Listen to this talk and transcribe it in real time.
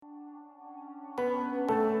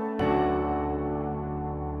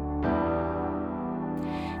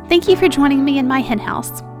Thank you for joining me in my hen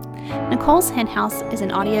house. Nicole's Hen House is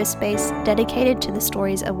an audio space dedicated to the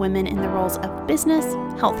stories of women in the roles of business,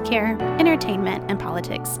 healthcare, entertainment, and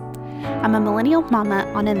politics. I'm a millennial mama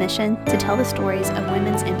on a mission to tell the stories of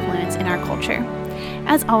women's influence in our culture.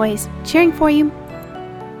 As always, cheering for you.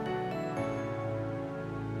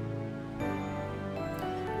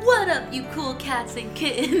 What up, you cool cats and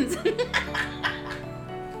kittens?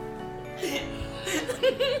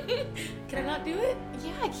 Can I not do it?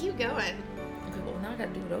 Yeah, keep going. Okay, well, now I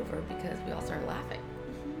gotta do it over because we all started laughing.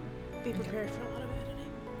 Be prepared for a lot of editing.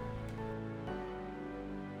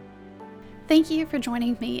 Thank you for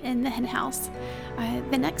joining me in the Hen House.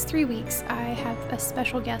 The next 3 weeks, I have a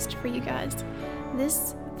special guest for you guys.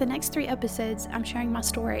 The next 3 episodes, I'm sharing my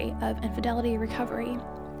story of infidelity recovery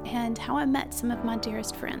and how I met some of my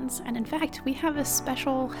dearest friends. And in fact, we have a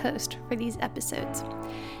special host for these episodes.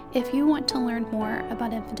 If you want to learn more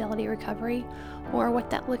about infidelity recovery or what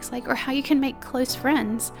that looks like or how you can make close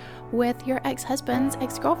friends with your ex-husband's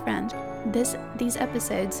ex-girlfriend, these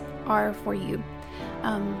episodes are for you.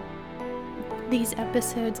 These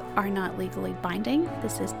episodes are not legally binding.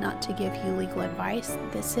 This is not to give you legal advice.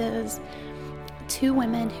 This is 2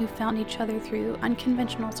 women who found each other through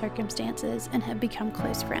unconventional circumstances and have become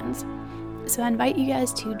close friends. So I invite you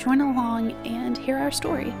guys to join along and hear our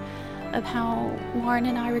story of how Lauren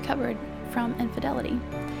and I recovered from infidelity.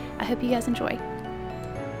 I hope you guys enjoy.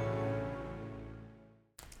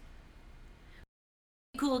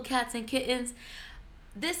 Cool cats and kittens.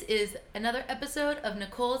 This is another episode of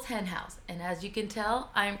Nicole's Hen House. And as you can tell,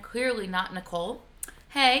 I am clearly not Nicole.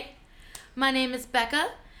 Hey, my name is Becca.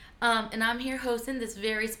 And I'm here hosting this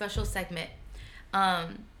very special segment. A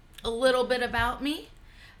little bit about me.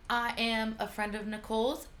 I am a friend of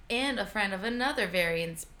Nicole's and a friend of another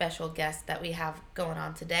very special guest that we have going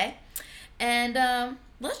on today. And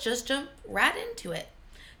let's just jump right into it.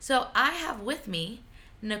 So I have with me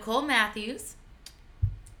Nicole Matthews.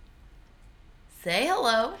 Say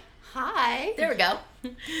hello. Hi. There we go.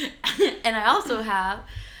 And I also have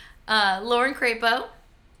Lauren Crapo.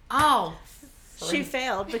 Oh, She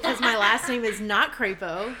failed because my last name is not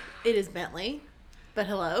Crapo. It is Bentley. But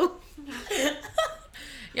hello.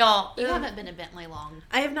 y'all. You haven't been a Bentley long.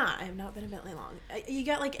 I have not been a Bentley long. You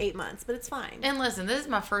got like 8 months, but it's fine. And listen, this is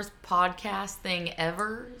my first podcast thing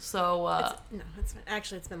ever, so It's been,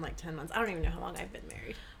 actually it's been like 10 months. I don't even know how long I've been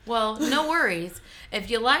married. well, no worries. If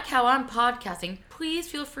you like how I'm podcasting, please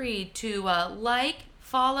feel free to like,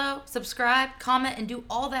 follow, subscribe, comment, and do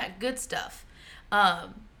all that good stuff.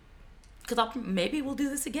 Because maybe we'll do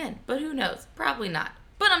this again, but who knows? Probably not.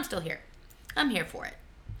 But I'm still here. I'm here for it.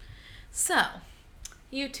 So,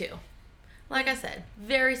 you two, like I said,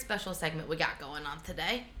 very special segment we got going on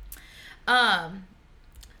today.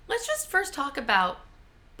 Let's just first talk about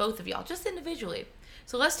both of y'all, just individually.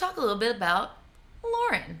 So let's talk a little bit about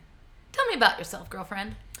Lauren. Tell me about yourself,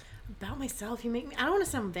 girlfriend. About myself, you make me... I don't want to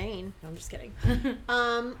sound vain. No, I'm just kidding.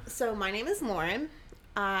 So my name is Lauren.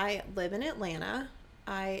 I live in Atlanta.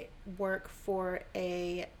 I work for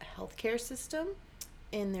a healthcare system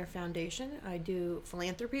in their foundation. I do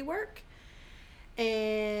philanthropy work.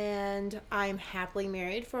 And I'm happily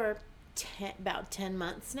married for about 10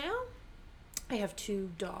 months now. I have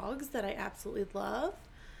 2 dogs that I absolutely love.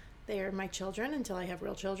 They are my children until I have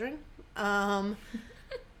real children. That's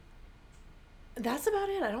about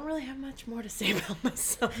it. I don't really have much more to say about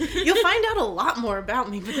myself. You'll find out a lot more about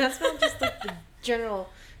me, but that's not just like the general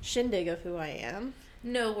shindig of who I am.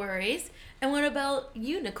 No worries. And what about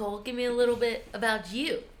you, Nicole? Give me a little bit about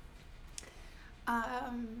you.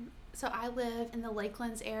 So I live in the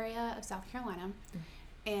Lakelands area of South Carolina,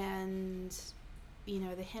 and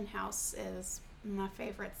the hen house is my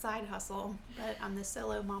favorite side hustle, but I'm the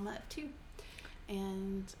solo mama of 2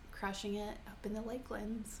 and crushing it up in the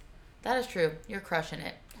Lakelands. That is true. You're crushing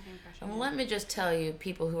it. And let me just tell you,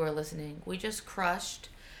 people who are listening, we just crushed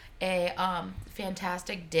a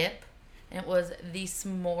fantastic dip. And it was the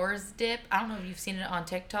s'mores dip. I don't know if you've seen it on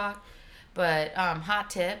TikTok, but hot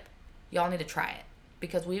tip, y'all need to try it.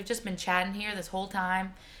 Because we've just been chatting here this whole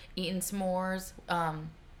time, eating s'mores,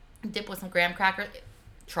 dip with some graham crackers.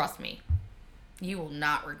 Trust me, you will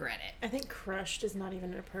not regret it. I think crushed is not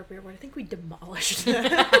even an appropriate word. I think we demolished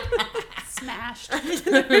that. Smashed.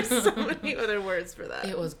 There's so many other words for that.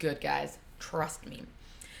 It was good, guys. Trust me.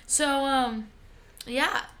 So,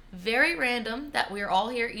 yeah, very random that we're all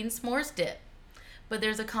here eating s'mores dip. But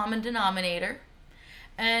there's a common denominator.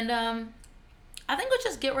 And I think let's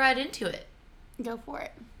just get right into it. Go for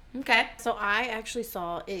it. Okay. So I actually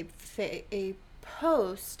saw a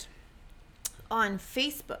post on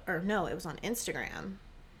Facebook, or no, it was on Instagram,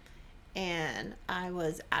 and I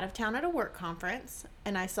was out of town at a work conference,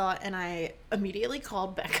 and I saw it, and I immediately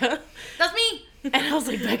called Becca. That's me. And I was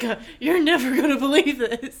like, Becca, you're never going to believe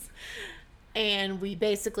this. And we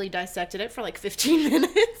basically dissected it for like 15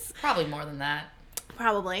 minutes. Probably more than that.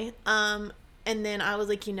 Probably. And then I was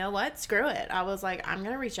like, you know what? Screw it. I was like, I'm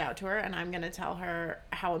going to reach out to her and I'm going to tell her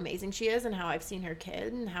how amazing she is and how I've seen her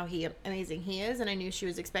kid and how amazing he is. And I knew she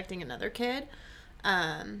was expecting another kid,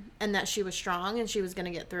 and that she was strong and she was going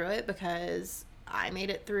to get through it because I made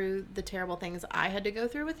it through the terrible things I had to go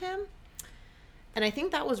through with him. And I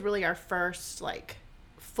think that was really our first, like,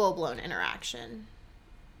 full-blown interaction.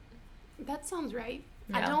 That sounds right.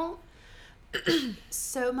 Yeah.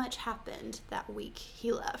 So much happened that week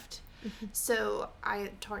he left. So I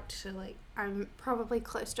talked to, like, I'm probably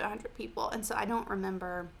close to 100 people, and so I don't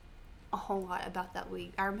remember a whole lot about that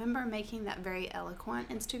week. I remember making that very eloquent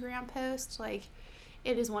Instagram post. Like,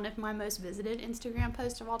 it is one of my most visited Instagram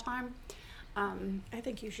posts of all time. I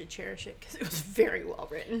think you should cherish it because it was very well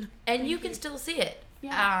written. And you can still see it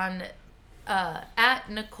Yeah. on at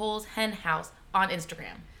Nicole's Hen House on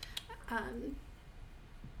Instagram.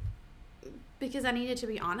 Because I needed to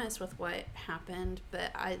be honest with what happened,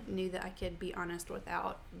 but I knew that I could be honest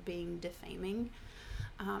without being defaming.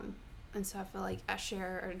 And so I feel like I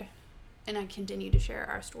shared, and I continue to share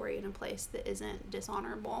our story in a place that isn't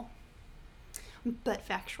dishonorable, but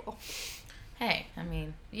factual. Hey, I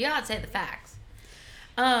mean, you gotta say the facts.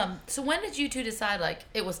 So when did you two decide, like,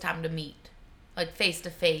 it was time to meet? Like, face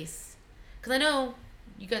to face? Because I know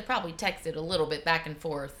you guys probably texted a little bit back and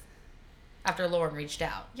forth after Lauren reached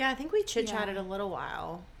out. Yeah, I think we chit-chatted a little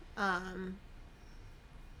while. And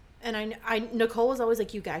Nicole was always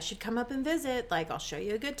like, you guys should come up and visit. Like, I'll show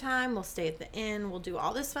you a good time. We'll stay at the inn. We'll do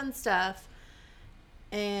all this fun stuff.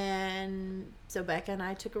 And so Becca and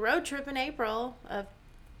I took a road trip in April of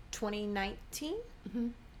 2019. Mm-hmm.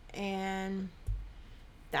 And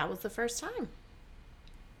that was the first time.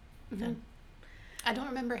 Mm-hmm. I don't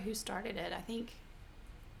remember who started it.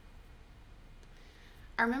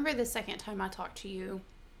 I remember the second time I talked to you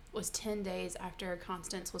was 10 days after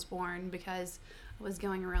Constance was born, because I was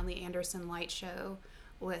going around the Anderson Light Show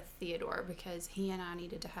with Theodore because he and I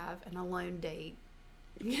needed to have an alone date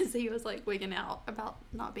because he was like wigging out about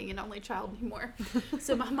not being an only child anymore.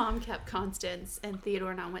 So my mom kept Constance, and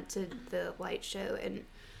Theodore and I went to the light show, and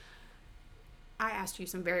I asked you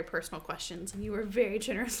some very personal questions and you were very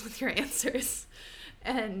generous with your answers.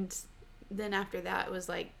 And then after that, it was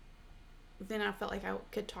like, then I felt like I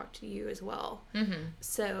could talk to you as well. Mm-hmm.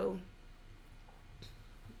 So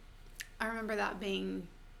I remember that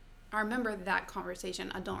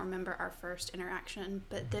conversation. I don't remember our first interaction,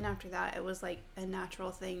 but then after that, it was like a natural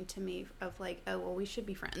thing to me of like, oh, well, we should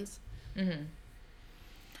be friends. Mm-hmm.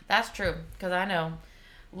 That's true, because I know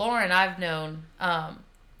Lauren I've known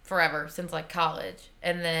forever, since like college,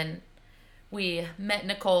 and then we met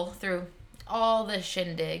Nicole through all the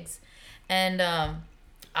shindigs, and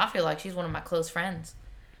I feel like she's one of my close friends.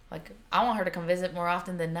 Like, I want her to come visit more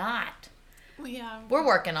often than not. Well, yeah. We're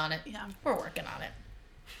working on it. Yeah. We're working on it.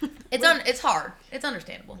 It's hard. It's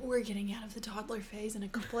understandable. We're getting out of the toddler phase in a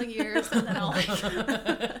couple of years, and then I'll like...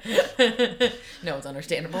 No, it's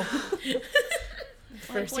understandable.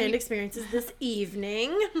 First-hand experiences this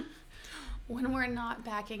evening. When we're not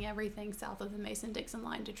backing everything south of the Mason-Dixon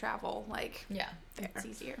line to travel, like, Yeah. it's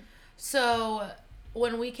easier. So,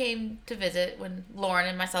 when we came to visit, when Lauren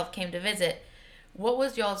and myself came to visit, what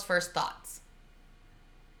was y'all's first thoughts?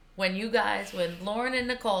 When Lauren and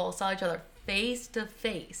Nicole saw each other face to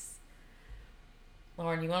face.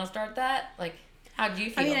 Lauren, you want to start that? Like, how did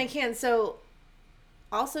you feel? I mean, I can. So,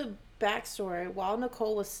 also, backstory, while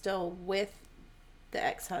Nicole was still with the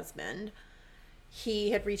ex-husband,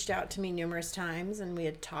 he had reached out to me numerous times, and we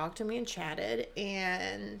had talked and we had chatted,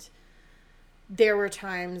 and there were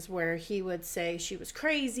times where he would say she was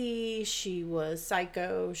crazy, she was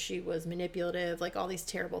psycho, she was manipulative, like all these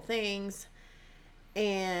terrible things.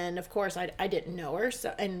 And of course, I didn't know her,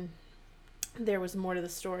 so, and there was more to the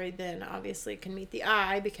story than obviously can meet the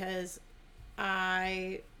eye, because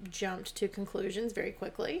I jumped to conclusions very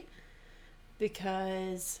quickly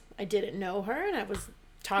because I didn't know her, and I was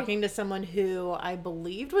talking to someone who I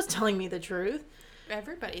believed was telling me the truth.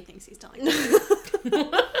 Everybody thinks he's telling the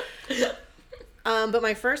truth. But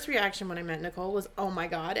my first reaction when I met Nicole was, oh my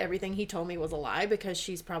God, everything he told me was a lie, because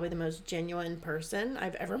she's probably the most genuine person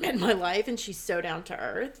I've ever met in my life, and she's so down to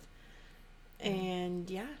earth. And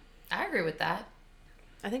yeah, I agree with that.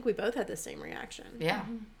 I think we both had the same reaction. Yeah.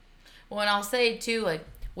 Mm-hmm. Well, and I'll say too, like,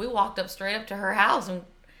 we walked straight up to her house, and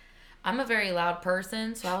I'm a very loud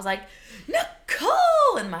person, so I was like,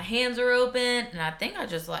 Nicole! And my hands were open, and I think I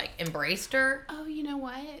just, like, embraced her. Oh, you know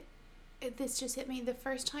what? this just hit me. The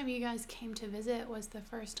first time you guys came to visit was the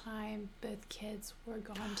first time both kids were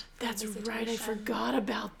gone. That's right. I forgot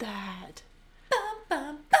about that. Bum,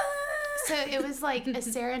 bum, bum. So it was like a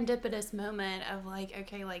serendipitous moment of like,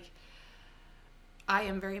 okay, like I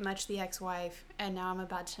am very much the ex-wife, and now I'm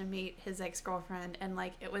about to meet his ex-girlfriend, and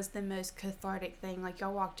like it was the most cathartic thing. Like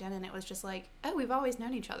y'all walked in and it was just like, oh, we've always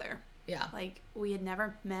known each other. Yeah. Like we had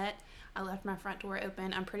never met. I left my front door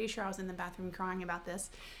open. I'm pretty sure I was in the bathroom crying about this,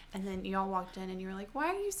 and then y'all walked in and you were like, why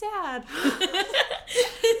are you sad?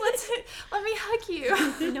 Let me hug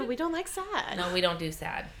you. No, we don't like sad. No, we don't do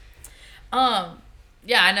sad.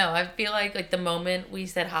 Yeah, I know. I feel like the moment we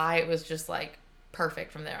said hi, it was just like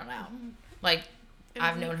perfect from there on out. Like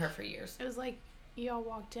I've known her for years. It was like y'all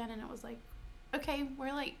walked in and it was like, okay,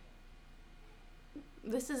 we're like,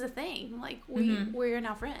 this is a thing. Like we're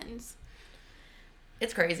now friends.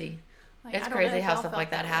 It's crazy. Like, It's I don't know crazy if how y'all stuff felt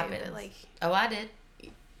like that way, happens. but, like, Oh, I did.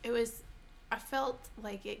 it was, I felt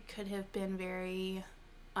like it could have been very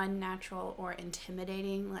unnatural or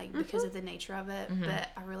intimidating, like because of the nature of it. But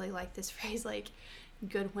I really like this phrase, like,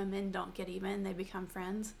 good women don't get even, they become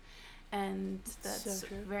friends. And that's So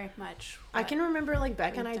true. very much I can remember like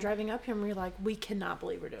Becca and I we've done. driving up here and we were like, we cannot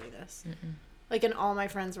believe we're doing this. Like, and all my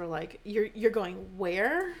friends were like, you're going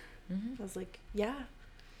where? I was like, yeah,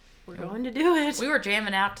 we're going to do it. We were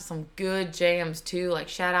jamming out to some good jams too. Like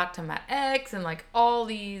shout out to my ex and like all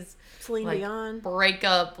these Celine like Dion.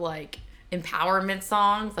 breakup like empowerment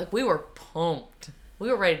songs. Like we were pumped. We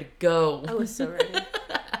were ready to go. I was so ready.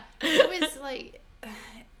 It was like,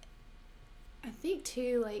 I think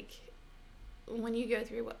too, like when you go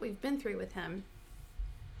through what we've been through with him,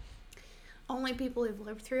 only people who've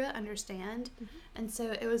lived through it understand. And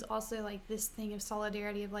so it was also like this thing of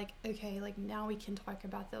solidarity of like, okay, like now we can talk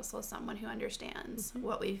about this with someone who understands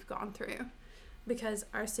what we've gone through, because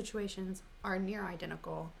our situations are near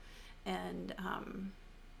identical, and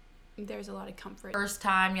there's a lot of comfort. First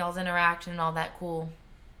time y'all's interaction and all that cool,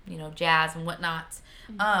 jazz and whatnots.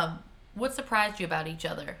 What surprised you about each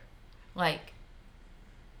other? Like,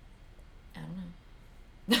 I don't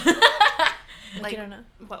know. Like, I don't know.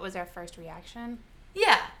 what was our first reaction?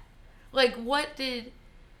 Yeah. Like, what did,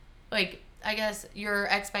 like, I guess your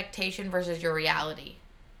expectation versus your reality.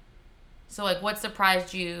 So, like, what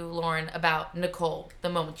surprised you, Lauren, about Nicole the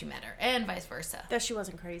moment you met her, and vice versa? That she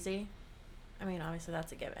wasn't crazy. I mean, obviously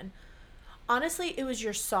that's a given. Honestly, it was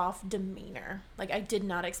your soft demeanor. Like, I did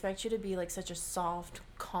not expect you to be like such a soft,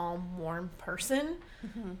 calm, warm person.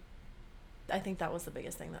 I think that was the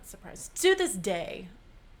biggest thing that surprised. To this day,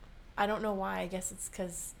 I don't know why. I guess it's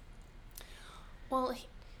because, Well,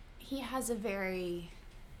 he has a very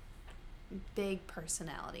big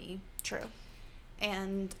personality. true.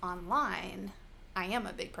 And online, I am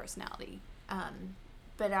a big personality.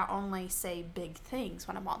 But I only say big things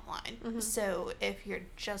when I'm online. So if you're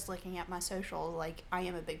just looking at my social, like, I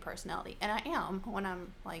am a big personality. And I am. When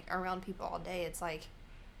I'm, like, around people all day, it's like,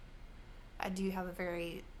 I do have a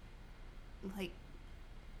very, like,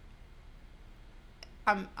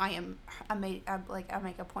 I make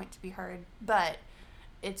a point to be heard, but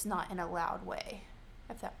it's not in a loud way,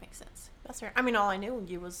 if that makes sense. That's fair. I mean, all I knew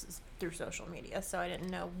of you was through social media, so I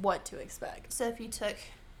didn't know what to expect. So if you took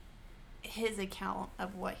his account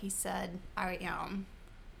of what he said I am,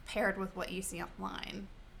 paired with what you see online,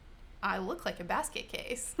 I look like a basket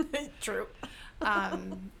case. True. But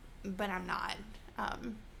I'm not.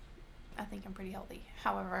 I think I'm pretty healthy.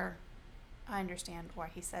 However, I understand why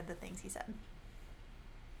he said the things he said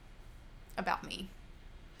about me.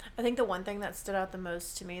 I think the one thing that stood out the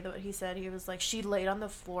most to me, that what he said, he was like, she laid on the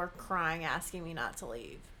floor crying, asking me not to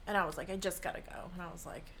leave. And I was like, I just gotta go. And I was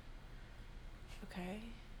like, okay.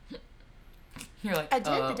 You're like, I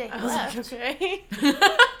did the day he I was left. like, okay.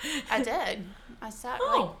 I did. I sat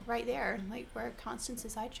Oh. like right there, like where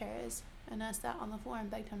Constance's high chair is, and I sat on the floor and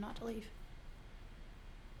begged him not to leave.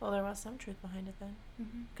 Well, there was some truth behind it then.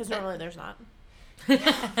 Mm-hmm. Because normally there's not.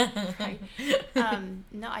 Right.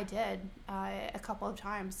 No, I did a couple of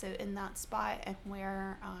times. So in that spot and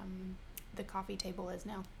where the coffee table is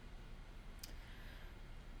now.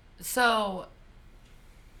 So,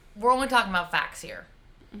 we're only talking about facts here.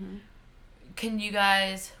 Mm-hmm.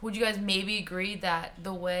 Would you guys maybe agree that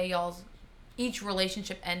the way each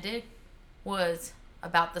relationship ended was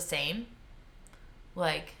about the same?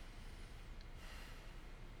 Like,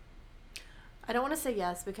 I don't want to say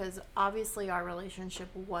yes, because obviously our relationship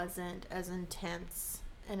wasn't as intense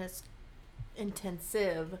and as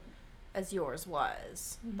intensive as yours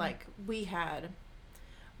was. Like, we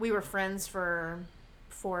were friends for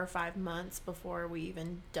 4 or 5 months before we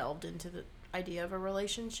even delved into the idea of a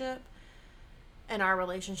relationship. And our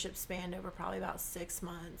relationship spanned over probably about 6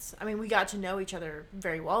 months. I mean, we got to know each other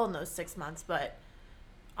very well in those 6 months, but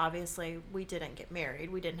obviously we didn't get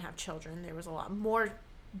married. We didn't have children. There was a lot more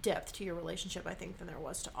depth to your relationship, I think, than there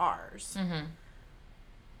was to ours. Mm-hmm.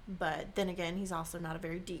 But then again, he's also not a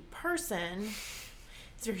very deep person.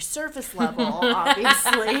 He's very surface level,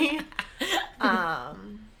 obviously.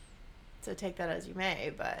 So take that as you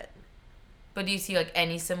may, but... But do you see, like,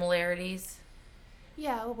 any similarities?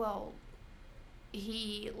 Yeah, well,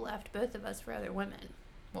 he left both of us for other women.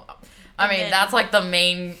 Well, I mean, that's, like, the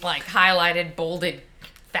main, like, highlighted, bolded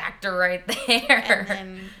factor right there.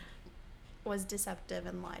 And then was deceptive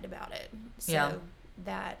and lied about it. So Yeah.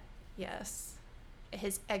 that, yes,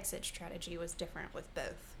 his exit strategy was different with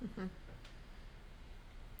both. Mm-hmm.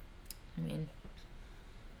 I mean,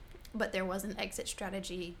 But there was an exit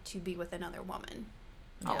strategy to be with another woman.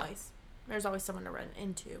 yeah, Always. There's always someone to run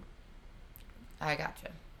into. I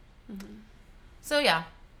gotcha. Mm-hmm. So, yeah.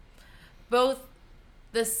 Both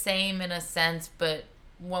the same in a sense, but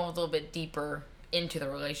one was a little bit deeper into the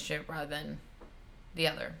relationship rather than the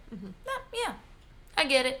other. Mm-hmm. Yeah, I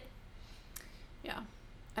get it. Yeah.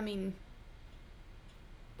 I mean,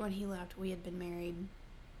 when he left, we had been married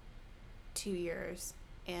 2 years,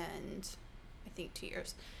 and I think 2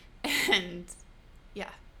 years. And,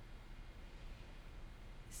 yeah.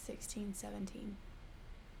 16, 17.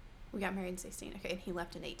 We got married in 16. Okay, and he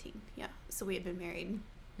left in 18. Yeah. So we had been married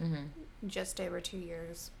Mm-hmm. just over 2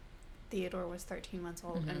 years. Theodore was 13 months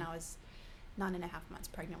old, and I was 9.5 months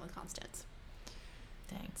pregnant with Constance.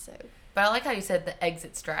 Dang. So, But I like how you said the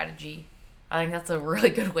exit strategy. I think that's a really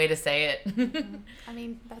good way to say it. I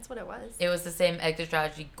mean, that's what it was. It was the same exit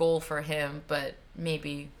strategy goal for him, but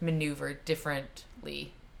maybe maneuvered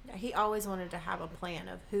differently. Yeah, he always wanted to have a plan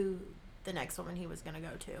of who the next woman he was going to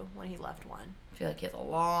go to when he left one. I feel like he has a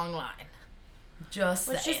long line. Just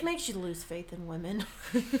Which saying. just makes you lose faith in women.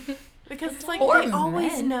 Because it's like, Or they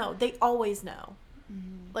always men. know. They always know.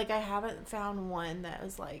 Mhm. Like, I haven't found one that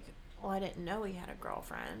was like, well, I didn't know he had a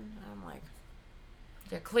girlfriend. And I'm like...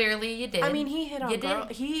 Yeah, clearly you did. I mean, he hit on You a girl.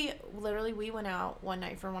 did. He literally, we went out one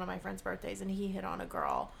night for one of my friend's birthdays, and he hit on a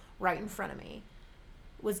girl right in front of me.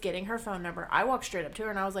 Was getting her phone number. I walked straight up to her,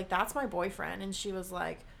 and I was like, "That's my boyfriend." And she was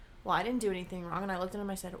like, "Well, I didn't do anything wrong." And I looked at him.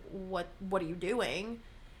 I said, "What are you doing?"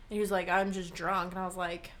 And he was like, "I'm just drunk." And I was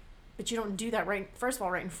like, "But you don't do that right. First of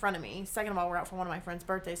all, right in front of me. Second of all, we're out for one of my friend's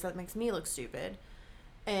birthdays, so that makes me look stupid.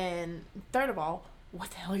 And third of all,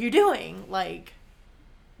 what the hell are you doing?" Like,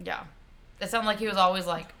 Yeah. It sounded like he was always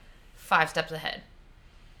like 5 steps ahead.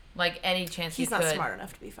 Like any chance he's he not could. smart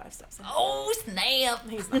enough to be 5 steps ahead. Oh, snap.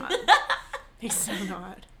 He's not. He's so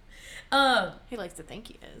not. He likes to think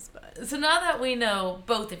he is, but... So now that we know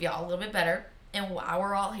both of y'all a little bit better, and while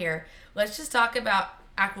we're all here, let's just talk about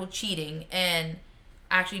actual cheating and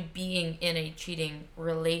actually being in a cheating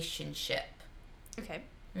relationship. Okay.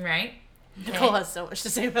 Right? Nicole has so much to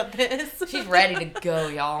say about this. She's ready to go,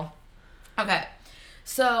 y'all. Okay.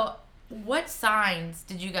 So, what signs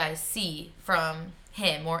did you guys see from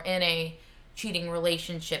him or in a cheating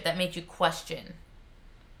relationship that made you question?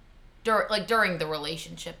 During the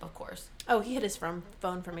relationship, of course. Oh, he hid his phone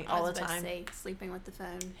from me all the I was about to time. say, sleeping with the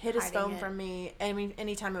phone. Hid his hiding phone it. from me. I mean,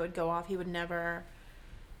 anytime it would go off, he would never...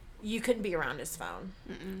 You couldn't be around his phone.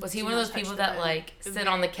 Mm-mm. Was he Do one of not those touch people the that, phone. like, Very sit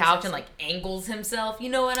on the couch and, possessive. like, angles himself? You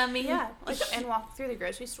know what I mean? Yeah, like, and walk through the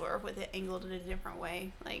grocery store with it angled in a different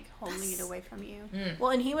way, like holding it away from you. Mm.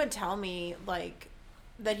 Well, and he would tell me, like,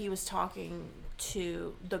 that he was talking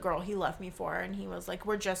to the girl he left me for, and he was like,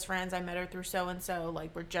 "We're just friends. I met her through so-and-so.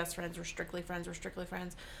 Like, we're just friends. We're strictly friends. We're strictly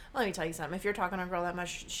friends." Let me tell you something. If you're talking to a girl that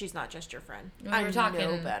much, she's not just your friend. We I were talking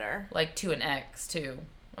know better. Like, to an ex, too.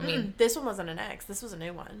 I mean, This one wasn't an ex. This was a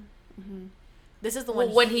new one. Mm-hmm. This is the well,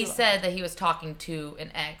 one when he said that he was talking to an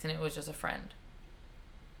ex and it was just a friend.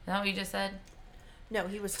 Is that what you just said? No,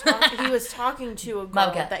 he was talking to a girl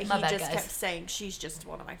My bad, that he my bad, just guys. kept saying, "She's just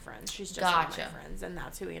one of my friends. She's just one of Gotcha. my friends," and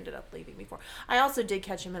that's who he ended up leaving me for. I also did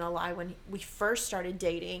catch him in a lie when we first started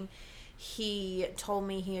dating. He told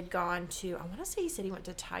me he had gone to, I want to say he said he went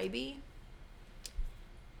to Tybee,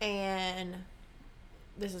 and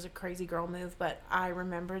this is a crazy girl move, but I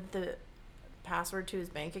remembered the password to his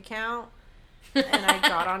bank account, and I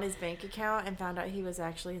got on his bank account and found out he was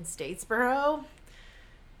actually in Statesboro.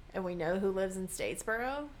 And we know who lives in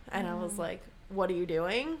Statesboro. And I was like, "What are you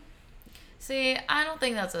doing?" See, I don't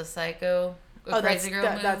think that's a psycho, crazy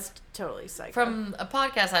girl move. That's totally psycho. From a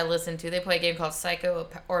podcast I listened to, they play a game called Psycho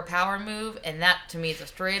or Power Move, and that to me is a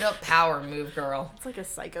straight up power move, girl. It's like a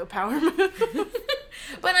psycho power move.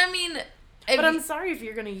 But I mean, But I'm sorry if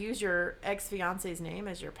you're going to use your ex-fiance's name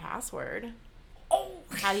as your password. oh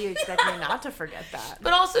How do you expect me not to forget that?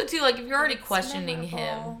 But also, too, like, if you're already It's questioning him,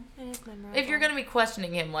 memorable. It is memorable. if you're going to be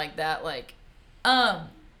questioning him like that, like, are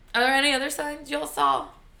there any other signs y'all saw?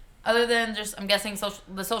 Other than just, I'm guessing,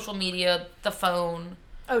 the social media, the phone.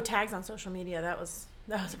 Oh, tags on social media. That was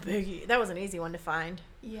a biggie. That was an easy one to find.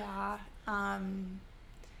 Yeah.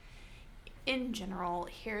 In general,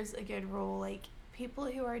 here's a good rule. Like, people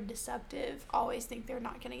who are deceptive always think they're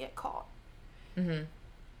not going to get caught. Mm-hmm.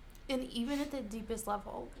 And even at the deepest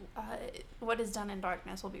level, what is done in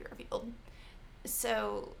darkness will be revealed.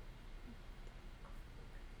 So,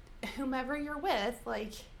 whomever you're with,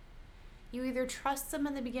 like, you either trust them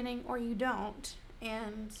in the beginning or you don't.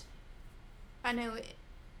 And I know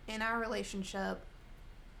in our relationship,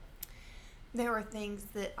 there were things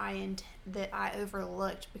that I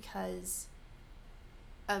overlooked because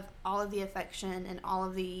of all of the affection and all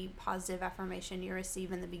of the positive affirmation you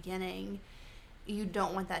receive in the beginning. You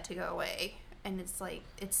don't want that to go away, and it's like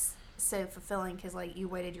it's so fulfilling because like you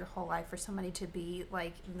waited your whole life for somebody to be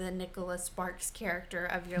like the Nicholas Sparks character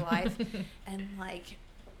of your life, and like,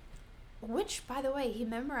 which by the way he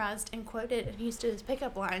memorized and quoted and used to his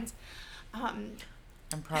pickup lines. And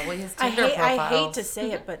probably his I Tinder profiles. hate to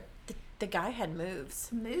say it, but the guy had moves.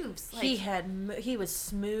 Like, He was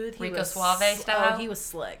smooth. He Rico was Suave style? Oh, he was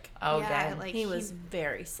slick. Oh, yeah, dang. like He was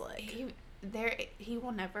very slick. he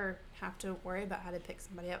will never have to worry about how to pick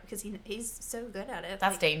somebody up because he's so good at it.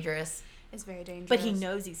 That's like, dangerous. It's very dangerous. But he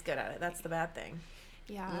knows he's good at it. That's the bad thing.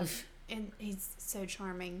 Yeah, and he's so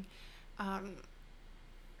charming.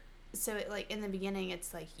 So it, like in the beginning,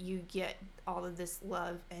 it's like you get all of this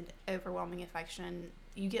love and overwhelming affection.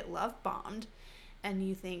 You get love bombed, and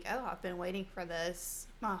you think, "Oh, I've been waiting for this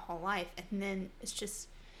my whole life," and then it's just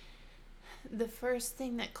the first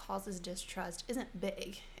thing that causes distrust isn't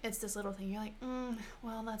big. It's this little thing. You're like,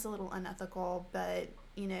 well, that's a little unethical, but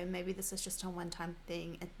maybe this is just a one-time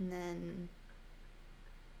thing, and then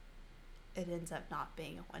it ends up not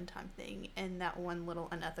being a one-time thing, and that one little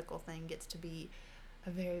unethical thing gets to be a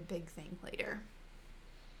very big thing later.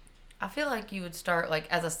 I feel like you would start, like,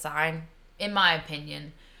 as a sign, in my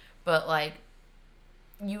opinion, but, like,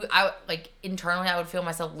 internally I would feel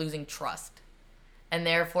myself losing trust. And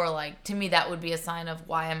therefore, like, to me, that would be a sign of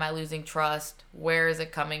why am I losing trust? Where is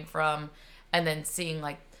it coming from? And then seeing,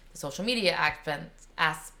 like, the social media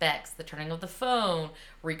aspects, the turning of the phone,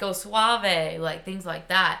 Rico Suave, like, things like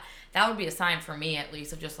that. That would be a sign for me, at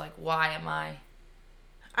least, of just, like, why am I...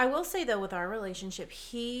 I will say, though, with our relationship,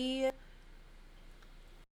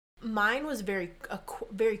 mine was very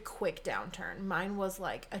quick downturn. Mine was,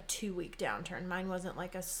 like, a 2-week downturn. Mine wasn't,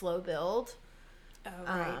 like, a slow build. Oh,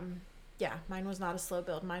 right. Yeah, mine was not a slow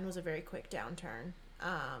build. Mine was a very quick downturn.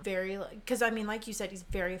 Because, I mean, like you said, he's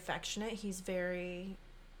very affectionate. He's very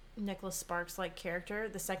Nicholas Sparks-like character.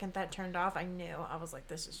 The second that turned off, I knew. I was like,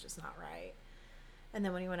 this is just not right. And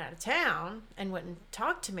then when he went out of town and wouldn't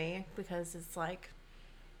talk to me, because it's like,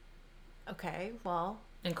 okay, well,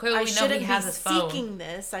 and clearly I we know he shouldn't has be his phone. seeking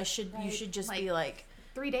this. You Right. should just Like, be like,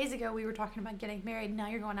 3 days ago we were talking about getting married. Now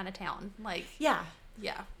you're going out of town. Like, yeah.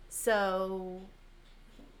 yeah. So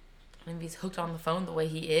I mean, if he's hooked on the phone the way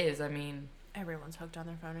he is, I mean... everyone's hooked on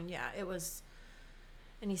their phone, and yeah, it was...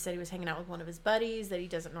 And he said he was hanging out with one of his buddies that he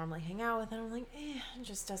doesn't normally hang out with, and I'm like, it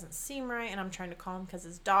just doesn't seem right, and I'm trying to call him because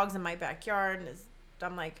his dog's in my backyard, and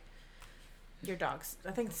I'm like, your dog's...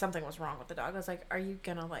 I think something was wrong with the dog. I was like, are you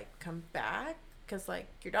gonna, like, come back? Because, like,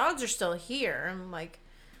 your dogs are still here, and, like,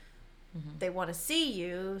 they want to see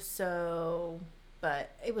you, so... But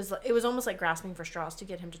it was almost like grasping for straws to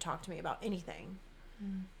get him to talk to me about anything.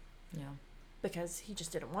 Yeah. Because he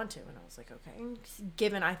just didn't want to, and I was like, okay.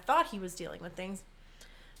 Given I thought he was dealing with things,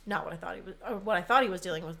 not what I thought he was, or what I thought he was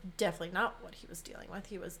dealing with, definitely not what he was dealing with.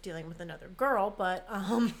 He was dealing with another girl, but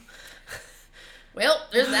Well,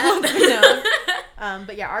 there's that.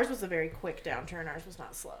 But yeah, ours was a very quick downturn. Ours was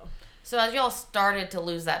not slow. So as y'all started to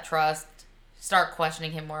lose that trust, start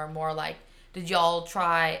questioning him more and more, like, did y'all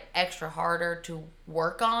try extra harder to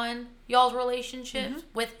work on y'all's relationships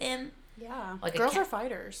with him? Yeah. Like Girls are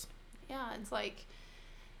fighters. Yeah, it's like,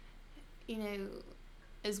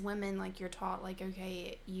 as women, like, you're taught, like,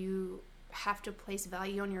 okay, you have to place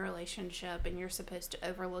value on your relationship, and you're supposed to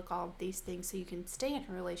overlook all of these things so you can stay in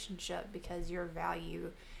a relationship, because your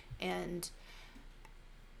value and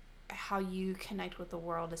how you connect with the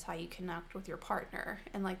world is how you connect with your partner.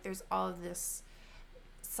 And, like, there's all of this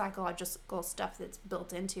psychological stuff that's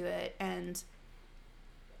built into it, and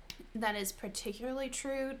that is particularly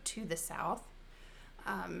true to the South.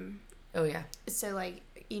 Oh, yeah. So, like,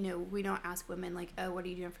 we don't ask women, like, oh, what are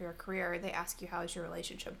you doing for your career? They ask you, how is your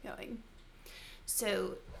relationship going?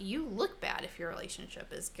 So you look bad if your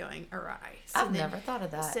relationship is going awry. So I've never thought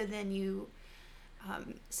of that. So then you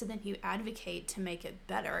advocate to make it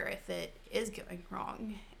better if it is going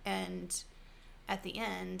wrong. And at the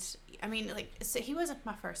end, I mean, like, so he wasn't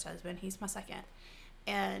my first husband, he's my second.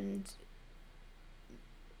 And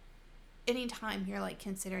anytime you're like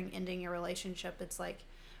considering ending your relationship, it's like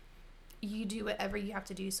you do whatever you have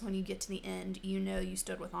to do so when you get to the end, you know you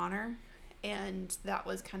stood with honor. And that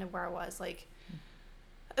was kind of where I was like,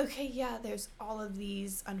 okay, yeah, there's all of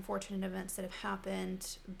these unfortunate events that have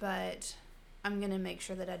happened, but I'm going to make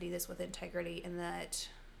sure that I do this with integrity and that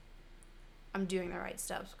I'm doing the right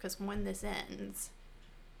steps, because when this ends,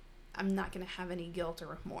 I'm not going to have any guilt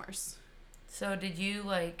or remorse. So did you,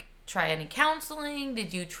 like, try any counseling?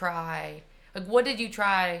 Did you try, like, what did you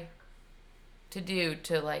try to do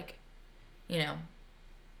to, like, you know,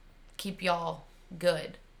 keep y'all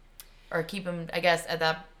good? Or keep him, I guess, at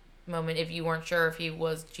that moment, if you weren't sure if he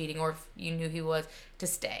was cheating or if you knew he was, to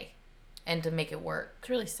stay and to make it work. It's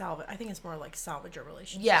really salvage. I think it's more like salvage a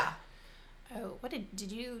relationship. Yeah. Oh, what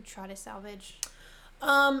did you try to salvage?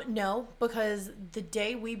 No, because the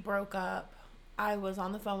day we broke up, I was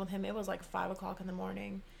on the phone with him. It was like 5:00 in the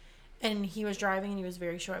morning, and he was driving and he was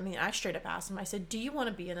very short. I mean, I straight up asked him, I said, do you want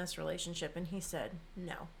to be in this relationship? And he said,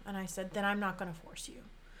 no. And I said, then I'm not going to force you.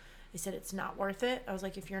 He said, it's not worth it. I was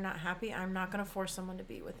like, if you're not happy, I'm not going to force someone to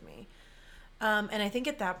be with me. And I think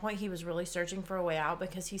at that point he was really searching for a way out,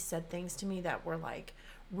 because he said things to me that were like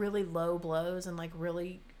really low blows and like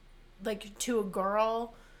really, like, to a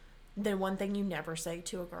girl, the one thing you never say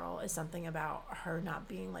to a girl is something about her not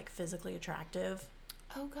being like physically attractive.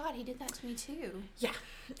 Oh God, he did that to me too. Yeah.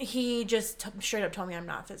 He just straight up told me, I'm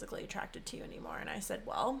not physically attracted to you anymore. And I said,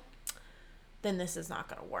 well, then this is not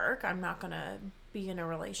going to work. I'm not going to be in a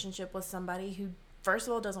relationship with somebody who, first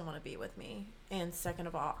of all, doesn't want to be with me. And second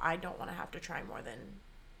of all, I don't want to have to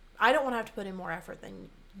put in more effort than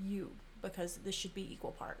you, because this should be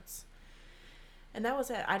equal parts. And that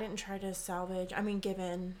was it. I didn't try to salvage. I mean,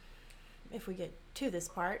 given, if we get to this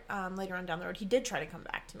part, later on down the road, he did try to come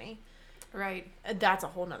back to me. Right. That's a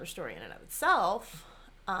whole nother story in and of itself.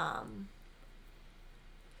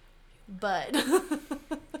 But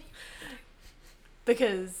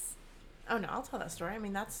because, oh no, I'll tell that story. I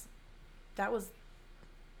mean, that was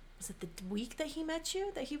it the week that he met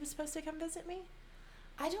you, that he was supposed to come visit me?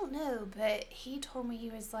 I don't know, but he told me,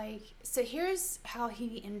 he was like, so here's how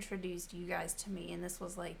he introduced you guys to me, and this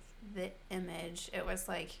was like the image. It was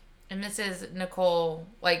like, And this is Nicole,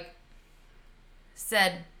 like,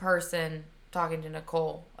 said person talking to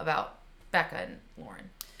Nicole about Becca and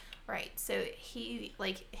Lauren. right, so he,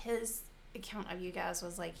 like, his account of you guys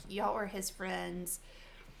was like, y'all were his friends,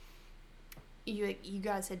 you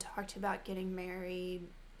guys had talked about getting married,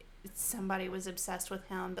 somebody was obsessed with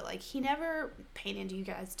him, but like he never painted you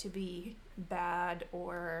guys to be bad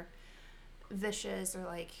or vicious or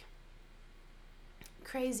like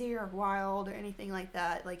crazy or wild or anything like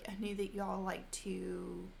that. Like, I knew that y'all like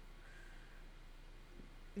to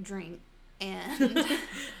drink and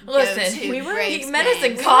Listen, we were he met us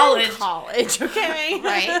in college, okay?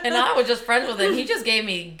 right? and I was just friends with him. He just gave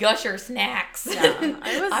me Gusher snacks. Yeah,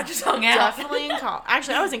 I just hung out. Definitely in college.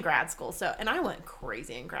 Actually, I was in grad school, and I went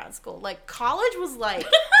crazy in grad school. Like, college was like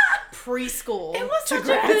preschool It was to such a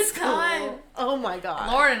grad good school. time. Oh my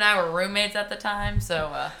god. Lauren and I were roommates at the time,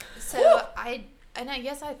 so So I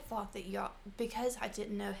guess I thought that y'all, because I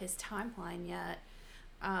didn't know his timeline yet,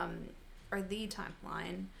 or the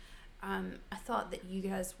timeline, I thought that you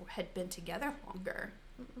guys had been together longer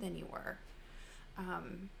than you were.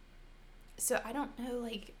 So I don't know,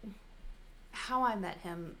 like, how I met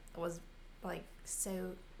him was, like,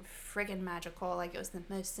 so friggin' magical. Like, it was the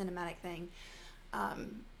most cinematic thing.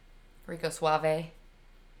 Rico Suave. It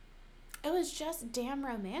was just damn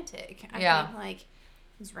romantic. I mean, like,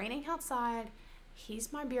 it's raining outside.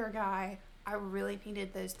 He's my beer guy. I really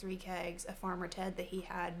needed those 3 kegs of Farmer Ted that he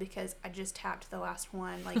had, because I just tapped the last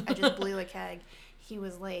one. Like, I just blew a keg. He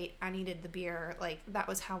was late. I needed the beer. Like, that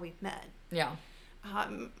was how we met. Yeah. How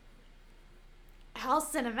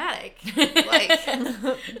cinematic.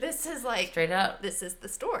 Like, this is like, Straight up. this is the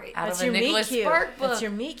story. Out That's of a your meet Nicholas cute. Spark book. That's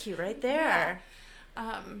your meet cute right there.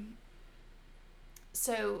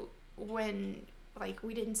 So when, like,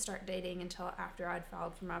 we didn't start dating until after I'd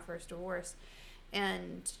filed for my first divorce,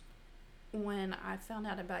 and when I found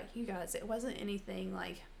out about you guys, it wasn't anything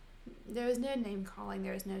like, there was no name calling,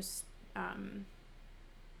 there was no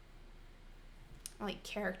like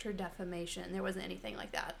character defamation, there wasn't anything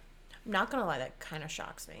like that. I'm not gonna lie, that kind of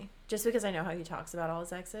shocks me. Just because I know how he talks about all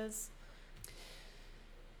his exes.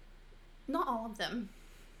 Not all of them.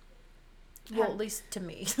 Well, at least to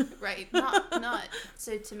me. Right. Not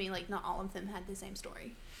so to me, like, not all of them had the same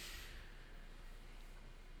story.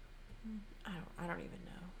 I don't even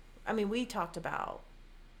know. I mean, we talked about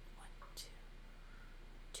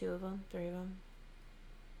two of them, three of them.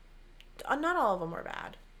 Not all of them were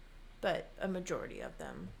bad, but a majority of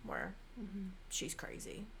them were. She's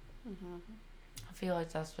crazy. I feel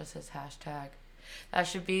like that's just his hashtag. That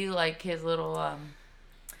should be like his little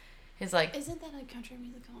his like. Isn't that a country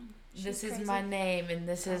music song? This is my name, and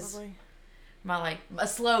this is Probably. my like a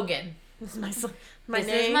slogan. This is my This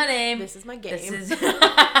name. is my name. This is my game. This is. This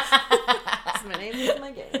is my name. This is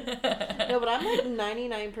my game. No, but I'm like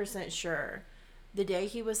 99% sure the day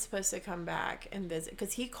he was supposed to come back and visit,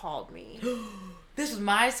 because he called me. This was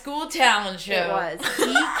my school talent show. It was.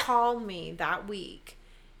 He called me that week,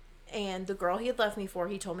 and the girl he had left me for,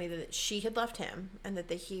 he told me that she had left him and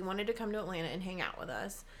that he wanted to come to Atlanta and hang out with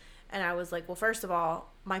us. And I was like, well, first of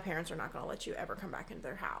all, my parents are not going to let you ever come back into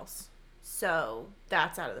their house. So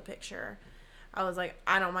that's out of the picture. I was like,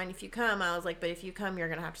 I don't mind if you come. I was like, but if you come, you're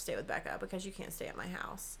going to have to stay with Becca because you can't stay at my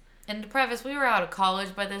house. And to preface, we were out of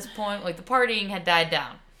college by this point. Like, the partying had died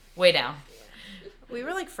down. Way down. We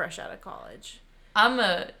were like fresh out of college. I'm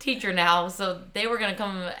a teacher now, so they were going to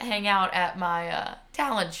come hang out at my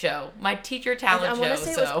talent show. My teacher talent show.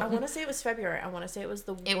 I want to say it was February. I want to say it was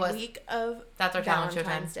the week of That's our talent show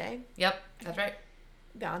time. Valentine's Day. Yep, that's right.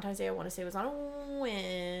 Valentine's Day, I want to say, was on a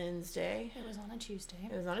Wednesday. It was on a Tuesday.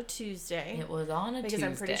 It was on a Tuesday. It was on a because Tuesday.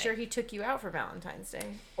 I'm pretty sure he took you out for Valentine's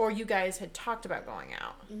Day. Or you guys had talked about going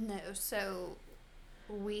out. No, so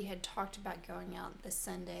we had talked about going out this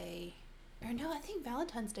Sunday. Or no, I think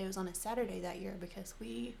Valentine's Day was on a Saturday that year because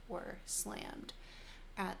we were slammed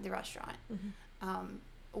at the restaurant.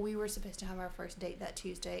 We were supposed to have our first date that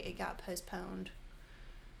Tuesday. It got postponed.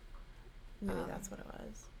 Maybe that's what it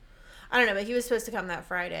was. I don't know, but he was supposed to come that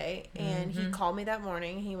Friday, and he called me that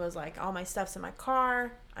morning. He was like, all my stuff's in my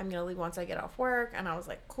car. I'm going to leave once I get off work. And I was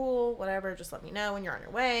like, cool, whatever. Just let me know when you're on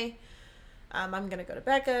your way. I'm going to go to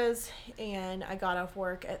Becca's. And I got off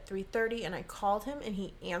work at 3:30, and I called him, and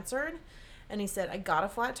he answered. And he said, I got a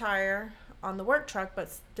flat tire on the work truck, but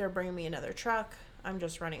they're bringing me another truck. I'm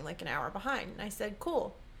just running like an hour behind. And I said,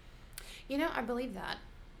 cool. You know, I believe that.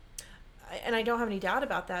 And I don't have any doubt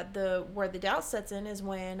about that. Where the doubt sets in is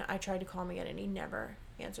when I tried to call him again, and he never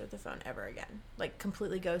answered the phone ever again. Like,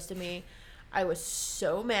 completely ghosted me. I was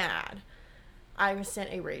so mad. I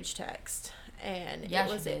sent a rage text. And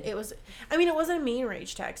it was, I mean, it wasn't a mean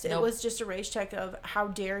rage text. It was just a rage text of, how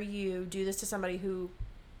dare you do this to somebody who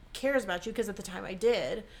cares about you? Because at the time I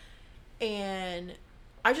did. And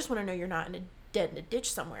I just want to know you're not dead in a ditch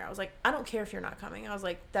somewhere. I was like, I don't care if you're not coming. I was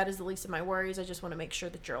like, that is the least of my worries. I just want to make sure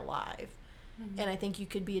that you're alive. And I think you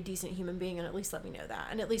could be a decent human being and at least let me know that.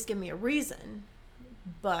 And at least give me a reason.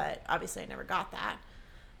 But obviously I never got that.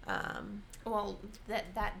 Well,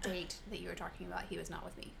 that date that you were talking about, he was not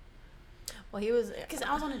with me. Well, he was... Because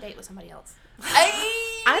I was on a date with somebody else.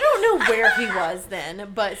 I don't know where he was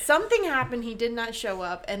then, but something happened. He did not show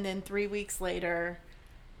up. And then 3 weeks later,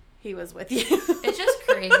 he was with you. It's just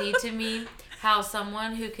crazy to me how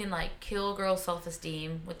someone who can, like, kill girls'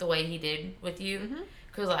 self-esteem with the way he did with you...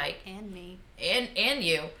 Cause like and me and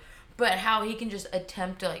you, but how he can just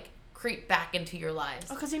attempt to like creep back into your lives.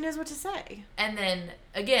 Oh, cause he knows what to say. And then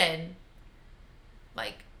again,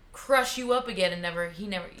 like crush you up again, and you never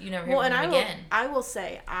hear from him again. I will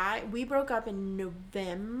say, we broke up in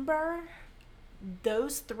November.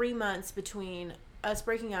 Those 3 months between us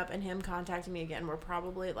breaking up and him contacting me again were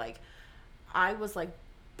probably like, I was like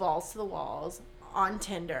balls to the walls on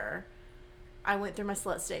Tinder. I went through my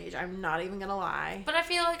slut stage. I'm not even going to lie. But I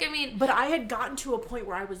feel like, But I had gotten to a point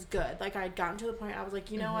where I was good. Like, I had gotten to the point I was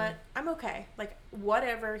like, you know what? I'm okay. Like,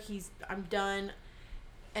 whatever. I'm done.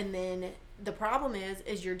 And then the problem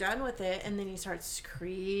is you're done with it, and then he starts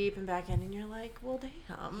creeping back in, and you're like, well,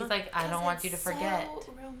 damn. He's like, I don't want you to forget.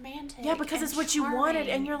 So romantic. Yeah, because it's what you wanted,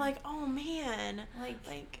 and you're like, oh, man.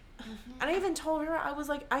 Like And I even told her, I was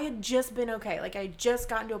like, I had just been okay. Like, I had just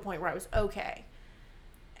gotten to a point where I was okay.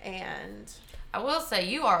 And... I will say,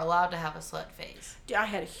 you are allowed to have a slut phase. Dude, I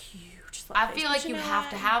had a huge slut I phase. feel like you have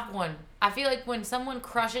to have one. I feel like when someone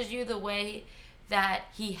crushes you the way that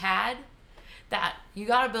he had, that you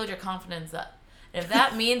got to build your confidence up. And if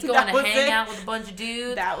that means going to hang out with a bunch of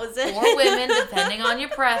dudes or women, depending on your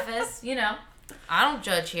preface, you know, I don't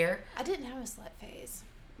judge here. I didn't have a slut phase,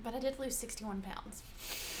 but I did lose 61 pounds.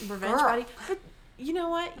 Revenge body. But you know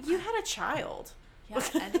what? You had a child. Yeah,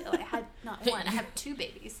 I had not one. I have 2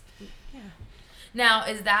 babies. Yeah. Now,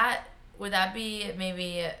 would that be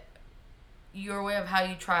maybe your way of how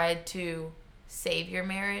you tried to save your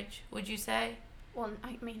marriage, would you say? Well,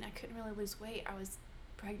 I mean, I couldn't really lose weight. I was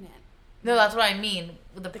pregnant. No, that's what I mean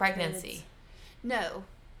with the The pregnancy. kids. No.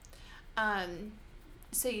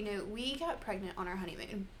 So, we got pregnant on our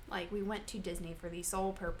honeymoon. Like, we went to Disney for the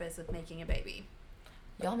sole purpose of making a baby.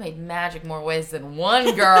 Y'all made magic more ways than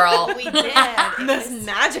one, girl. We did. The most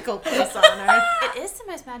magical place on earth. It is the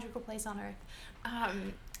most magical place on earth.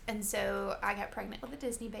 And so I got pregnant with a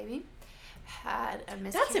Disney baby. Had a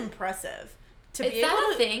miscarriage. That's impressive. To Is be that able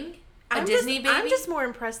a to, thing? I'm Disney just, baby? I'm just more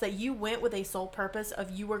impressed that you went with a sole purpose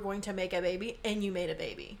of you were going to make a baby and you made a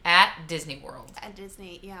baby. At Disney World. At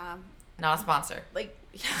Disney, yeah. Not a sponsor. Like,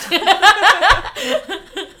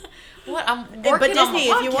 What? I'm but working on my Disney,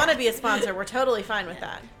 if you podcast. want to be a sponsor, we're totally fine with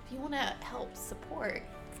that. If you want to help support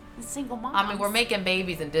the single moms. I mean, we're making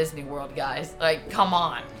babies in Disney World, guys. Like, come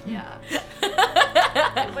on. Yeah.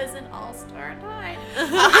 It was an all-star night.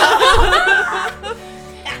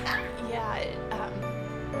 Yeah.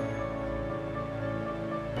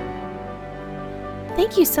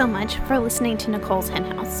 Thank you so much for listening to Nicole's Hen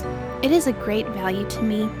House. It is a great value to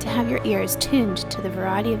me to have your ears tuned to the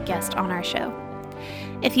variety of guests on our show.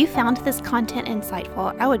 If you found this content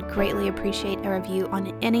insightful, I would greatly appreciate a review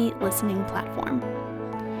on any listening platform.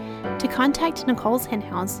 To contact Nicole's Hen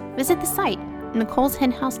House, visit the site,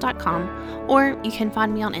 nicoleshenhouse.com, or you can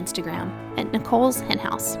find me on Instagram at Nicole's Hen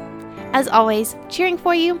House. As always, cheering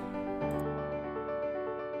for you,